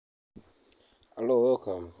Hello,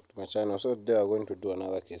 welcome to my channel. So today we're going to do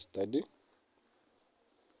another case study.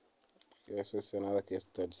 Yes, it's another case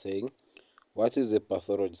study saying, what is the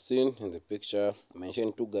pathology seen in the picture?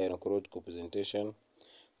 Mention 2 gynecological presentation.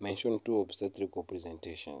 Mention 2 obstetrical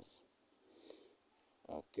presentations.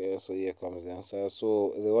 Okay, so here comes the answer.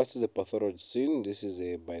 So what is the pathology seen? This is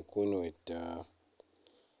a bicornuate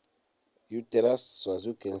uterus. So as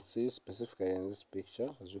you can see, specifically in this picture,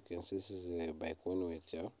 as you can see, this is a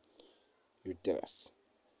bicornuate uterus.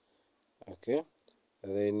 Okay.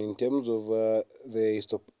 And then in terms of the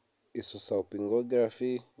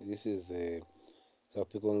hysterosalpingography, this is a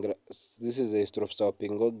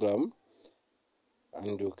hysterosalpingogram,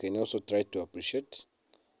 and you can also try to appreciate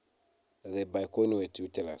the bicornuate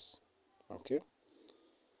uterus. Okay.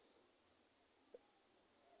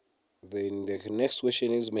 Then the next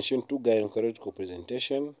question is mention 2 gynecological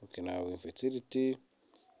presentation. Okay, now infertility,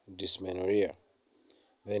 dysmenorrhea.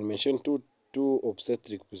 Then mention two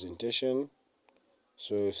obstetric presentation.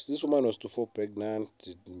 So if this woman was to fall pregnant,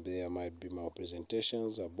 there might be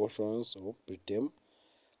malpresentations, abortions, or preterm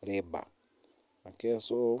labor. Okay,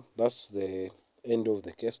 so that's the end of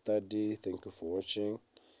the case study. Thank you for watching,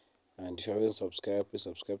 and if you haven't subscribed, please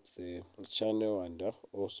subscribe to the channel, and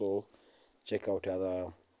also check out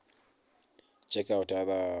other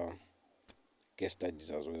case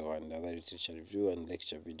studies as well, and other literature review and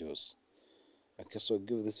lecture videos. Okay, so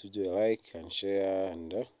give this video a like and share,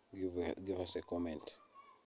 and give us a comment.